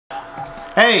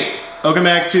Hey, welcome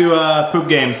back to Poop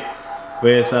Games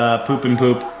with Poop and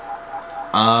Poop.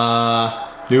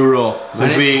 New rule.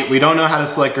 Since we don't know how to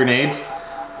select grenades,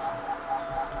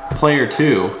 player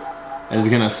 2 is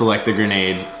gonna select the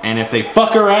grenades, and if they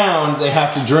fuck around, they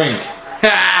have to drink. If they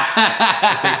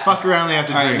fuck around, they have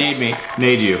to drink. Alright, nade me.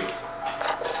 Nade you.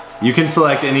 You can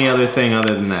select any other thing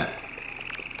other than that.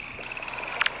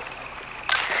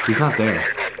 He's not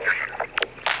there.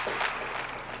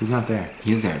 He's not there.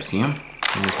 He's there, see him?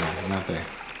 He's not there.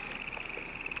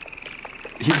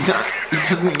 He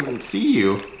doesn't even see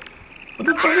you. What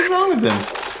the fuck is wrong with him?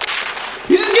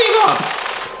 He just gave up!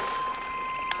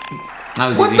 That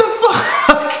was easy. What the fuck?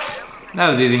 That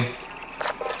was easy.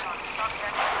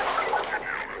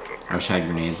 I wish I had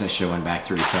grenades. I should have went back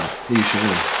to refill. You should.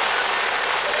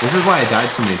 This is why I died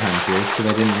so many times here, because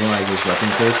I didn't realize those weapon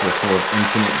crates were full of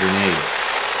infinite grenades.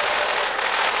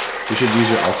 You should use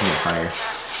your ultimate fire.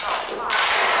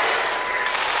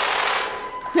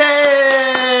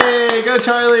 Yay! Go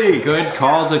Charlie! Good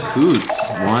call to Coots.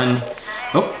 One.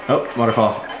 Oh,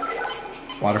 waterfall.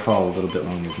 Waterfall a little bit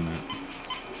longer than that.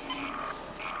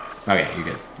 Okay, you're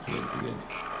good. You're good, you're good.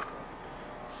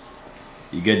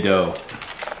 You good, dough.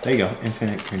 There you go,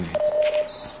 infinite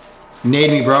grenades.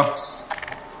 Nade me, bro.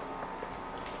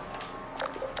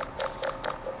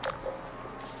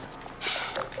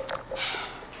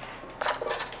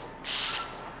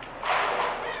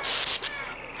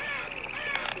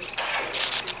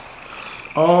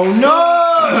 Oh no!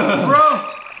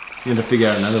 Broke! You have to figure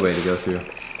out another way to go through.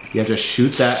 You have to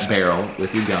shoot that barrel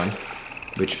with your gun,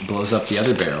 which blows up the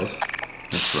other barrels.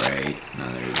 That's right.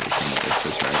 No, there's a thing with this.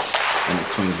 That's right. And it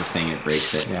swings the thing, it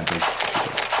breaks it. Yeah, break.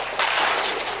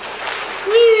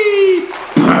 Whee!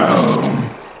 Boom!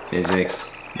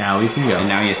 Physics. Now we can go. And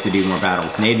now you have to do more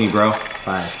battles. Nade me, bro.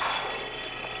 5.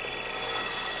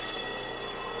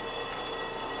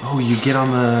 Oh, you get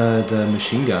on the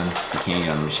machine gun. You can't get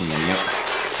on the machine gun, yep.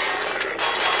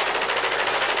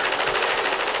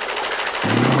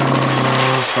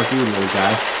 Oh, fuck you, little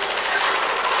guy.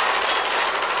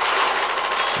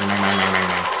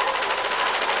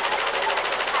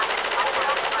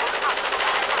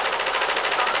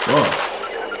 Whoa.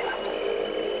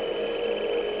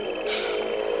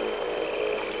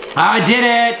 I did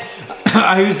it!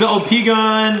 I used the OP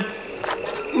gun!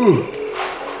 Ooh.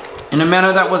 In a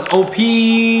manner that was OP!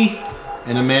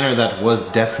 In a manner that was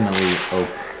definitely OP.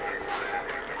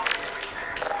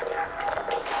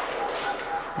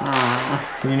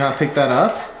 Can you not pick that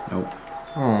up? Nope.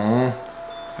 Aww.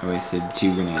 I wasted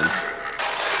 2 grenades.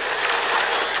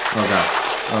 Oh god.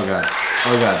 Oh god.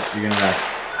 Oh god. You're gonna die.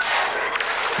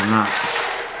 I'm not.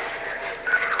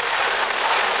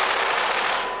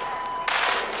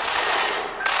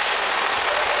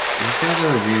 These guys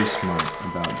are really smart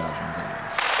about dodging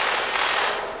grenades.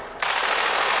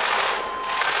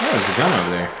 Oh, there's a gun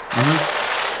over there.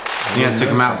 Yeah, I took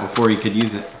him out before you could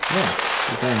use it. Yeah,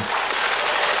 good thing.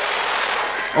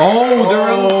 Oh, there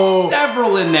are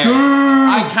several in there.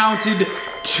 I counted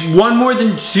 1 more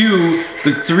than 2,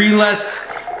 but 3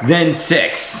 less than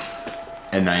 6.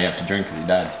 And now you have to drink because you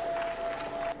died.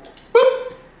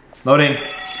 Boop. Loading.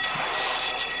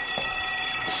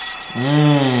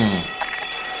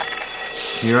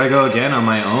 Here I go again on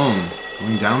my own.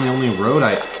 Going down the only road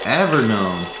I ever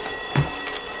known.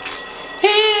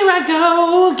 Here I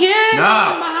go again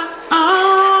on my own.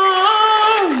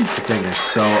 Good thing they're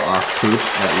so off poop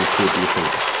that you poop.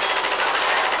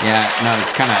 Yeah, no,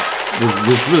 it's kind of.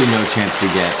 There's really no chance we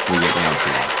get nailed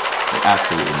today.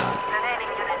 Absolutely not.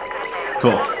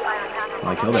 Cool.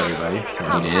 Well, I killed everybody, so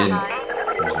You did.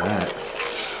 there's that.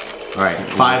 Alright,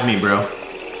 5 me, bro.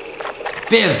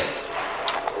 5th.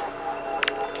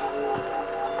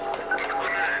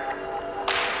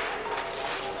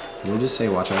 Did I just say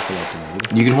watch out for that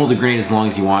grenade? You can hold the grenade as long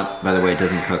as you want. By the way, it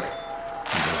doesn't cook. It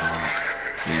does not.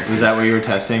 Yes, Was that what you were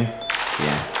testing?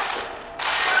 Yeah.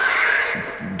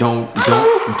 Don't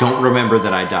remember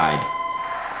that I died.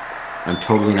 I'm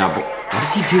totally not. What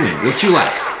is he doing? What you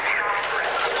like?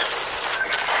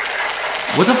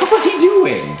 What the fuck was he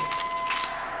doing?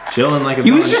 Chilling like a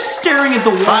He was just staring at the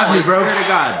wall. Finally, I bro. swear to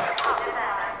God.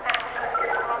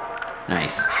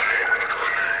 Nice.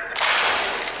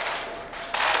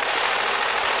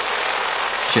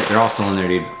 Shit, they're all still in there,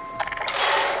 dude.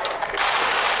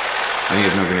 Oh, you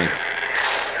have no grenades.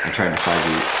 I tried to 5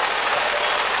 you.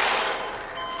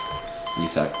 You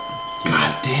suck.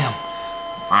 God damn.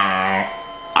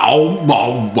 Ow,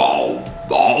 bow, bow,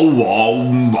 bow,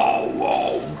 bow, bow,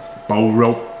 bow. Bow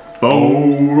rope. Bow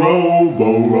row,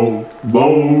 bow row,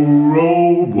 bow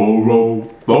row, bow row,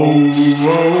 bow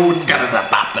row. It's got a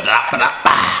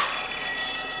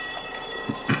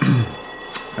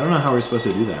don't know how we're supposed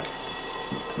to do that.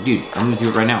 Dude, I'm gonna do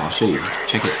it right now. I'll show you.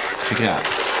 Check it. Check it out.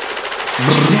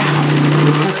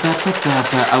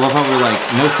 I love how we're like,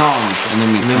 no songs, and then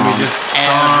we just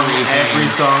song every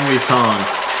song we song.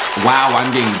 Wow, I'm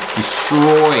getting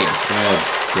destroyed. God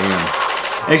damn.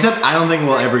 Except I don't think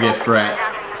we'll ever get flagged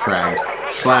for. I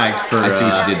see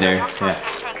what you did there. Yeah,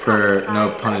 for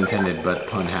no pun intended, but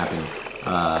pun happened.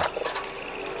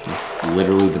 That's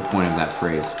literally the point of that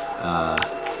phrase.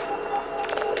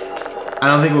 I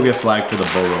don't think we'll get flagged for the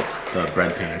bow rope, the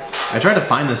bread pants. I tried to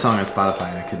find this song on Spotify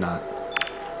and I could not.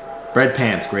 Bread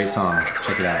Pants, great song.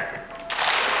 Check it out.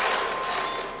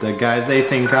 The guys they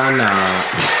think I'm not.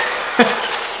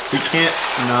 We can't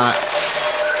not.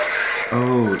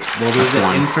 Oh, well, there's the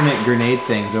infinite grenade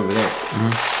things over there.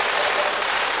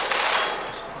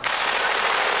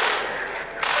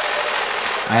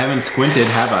 I haven't squinted,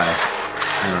 have I?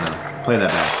 I don't know. Play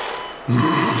that back.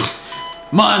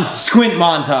 Squint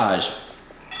montage.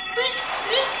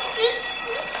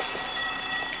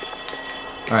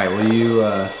 Alright, will you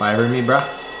fiver me, bro?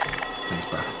 Thanks,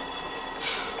 bro.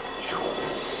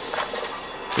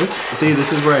 See,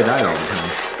 this is where I died all the time.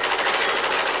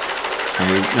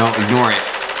 No, ignore it.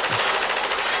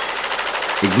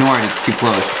 Ignore it, it's too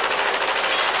close.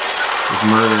 There's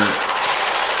murder.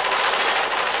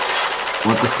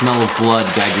 Let the smell of blood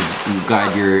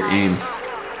guide your aim.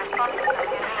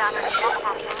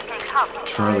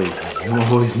 Charlie, you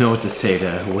always know what to say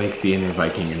to wake the inner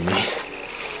Viking in me.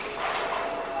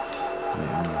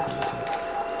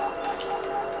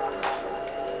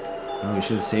 Oh, we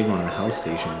should have saved one of the health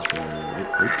stations for...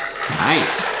 Oops.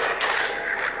 Nice.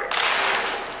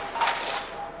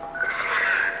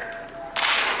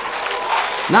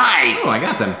 Nice! Oh, I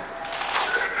got them. I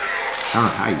don't know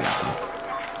how you got them.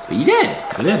 But you did.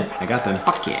 I did. I got them.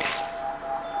 Fuck yeah.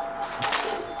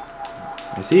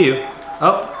 I see you.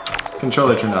 Oh,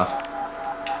 controller turned off.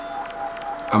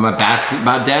 Are my bats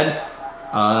about dead?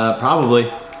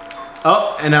 Probably.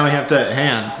 Oh, and now we have to,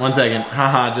 hang on, 1 second.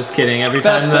 Haha, just kidding. Every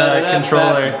time the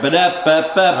controller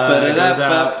goes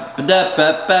out.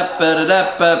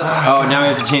 Oh, now we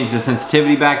have to change the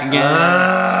sensitivity back again.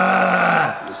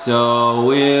 So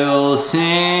we'll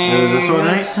sing was this one,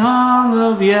 right? a song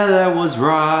of yeah, that was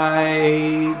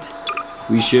right.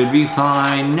 We should be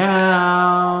fine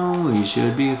now. We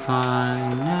should be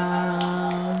fine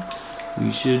now.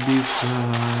 We should be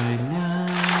fine now.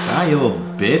 Ah, you little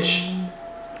bitch.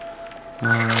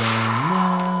 Yeah,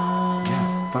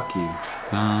 fuck you.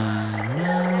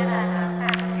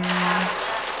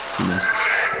 You missed.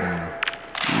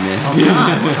 You missed. Oh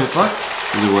god, what the fuck?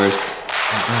 You're the worst.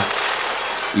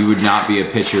 You would not be a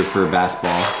pitcher for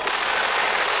basketball.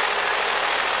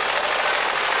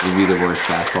 You'd be the worst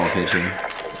basketball pitcher.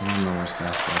 I'm the worst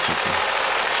basketball pitcher.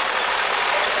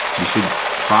 You should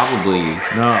probably...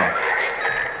 No.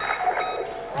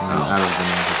 Out of the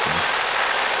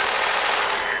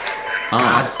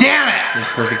God damn it! Makes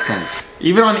perfect sense.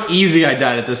 Even on easy, I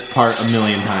died at this part a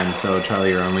million times, so Charlie,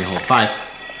 you're only hold 5.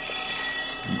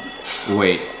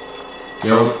 Wait.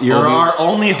 You're our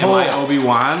only hold. Am I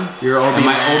Obi-Wan? You're Obi-Wan. Am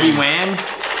I Obi-Wan?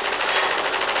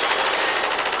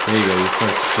 There you go, you just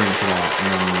gotta sprint to that,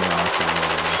 and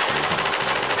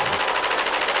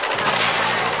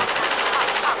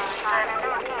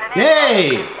then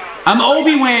Yay! I'm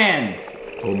Obi-Wan!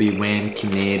 Obi-Wan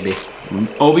Kenobi.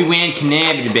 Obi-Wan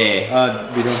Kenobi. We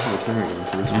don't have a timer going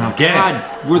for this one. Oh, God,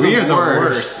 we are the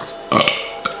worst.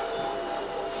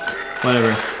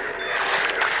 Whatever.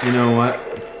 You know what?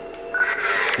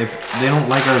 If they don't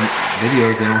like our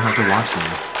videos, they don't have to watch them.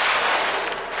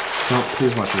 Don't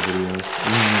please watch our videos.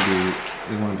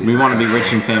 We want to be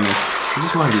rich and famous. We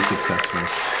just want to be successful.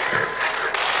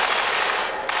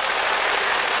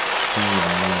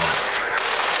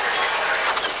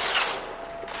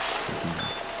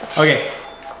 Okay.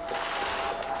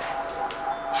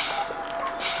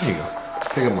 There you go.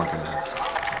 Pick up more grenades.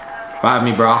 Five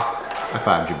me, brah. High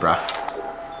fived you, brah.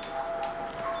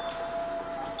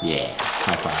 Yeah.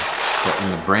 High five. But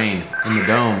in the brain. In the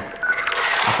dome.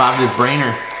 High fived his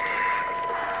brainer.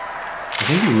 I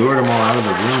think you lured them all out of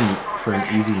the room for an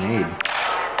easy nade.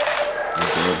 You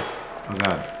did. Oh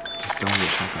god. Just don't get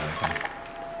shot by that thing.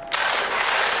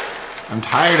 I'm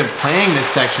tired of playing this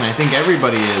section. I think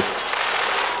everybody is.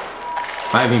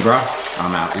 5 me, bro.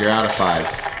 I'm out. You're out of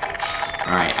 5s.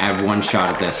 Alright, I have one shot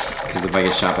at this. Because if I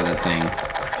get shot by that thing.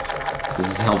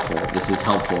 This is helpful. This is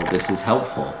helpful. This is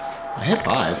helpful. I hit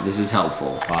 5. This is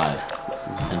helpful. 5. This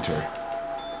is enter.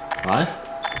 5?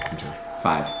 Enter.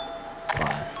 5.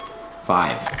 5.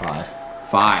 5. 5. 5.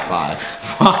 5.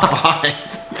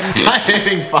 5. I'm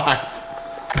hitting 5.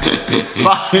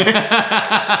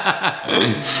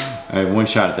 5. I have one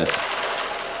shot at this.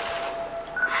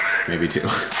 Maybe two.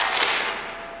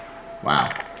 Wow.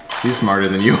 He's smarter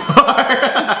than you are.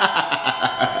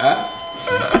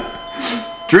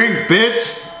 Drink,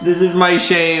 bitch! This is my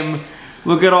shame.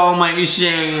 Look at all my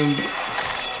shame.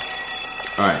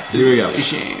 Alright, here we go.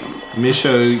 Shame. Let me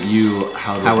show you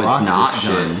how to rock it's not this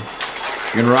done. shit.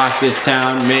 You're gonna rock this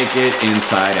town, make it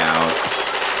inside out.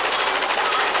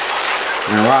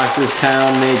 You're gonna rock this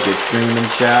town, make it scream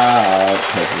and shout.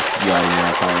 Because it's lighting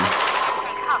our phone.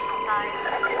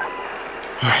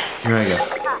 Alright, here I go.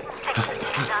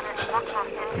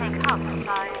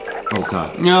 Oh god.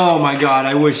 Oh my god,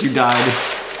 I wish you died.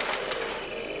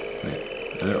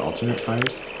 Wait, are there alternate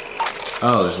fires?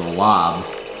 Oh, there's a lob.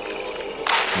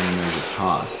 And then there's a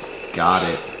toss. Got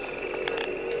it.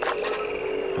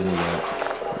 I knew that.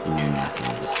 You knew nothing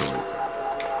of the sort.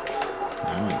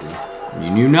 Now I do. You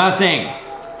knew nothing!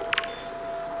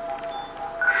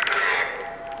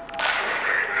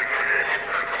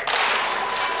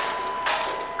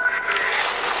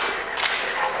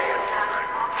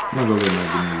 I'm gonna go get my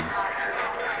grenades.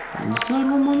 You still have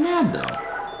one more nab though.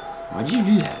 Why did you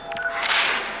do that?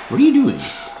 What are you doing?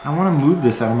 I want to move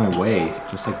this out of my way,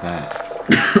 just like that.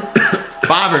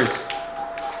 Bobbers!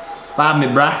 Bob me,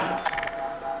 bruh.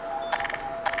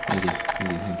 Thank you,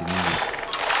 thank you, thank you, thank you.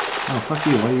 Oh, fuck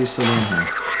you, why are you still down here?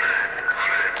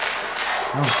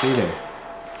 Oh, stay there.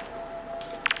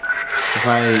 If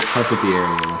I carpet the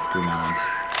area with grenades,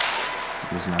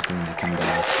 there's nothing that can do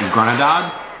us. You grenade?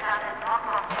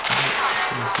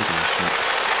 I'm sick of this shit.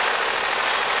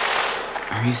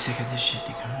 Are you sick of this shit,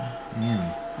 Dakota? I am.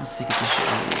 I'm sick of this shit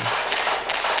already.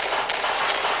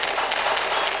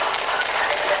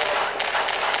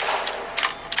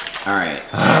 Alright.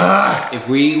 If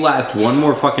we last one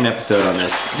more fucking episode on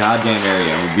this goddamn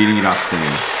area, we're beating it off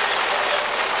clean.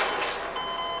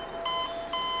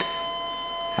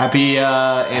 Happy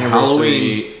anniversary.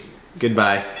 Halloween.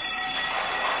 Goodbye.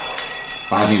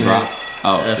 Bobby Brock.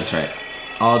 Oh, that's right.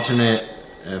 Alternate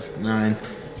F9.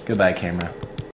 Goodbye, camera.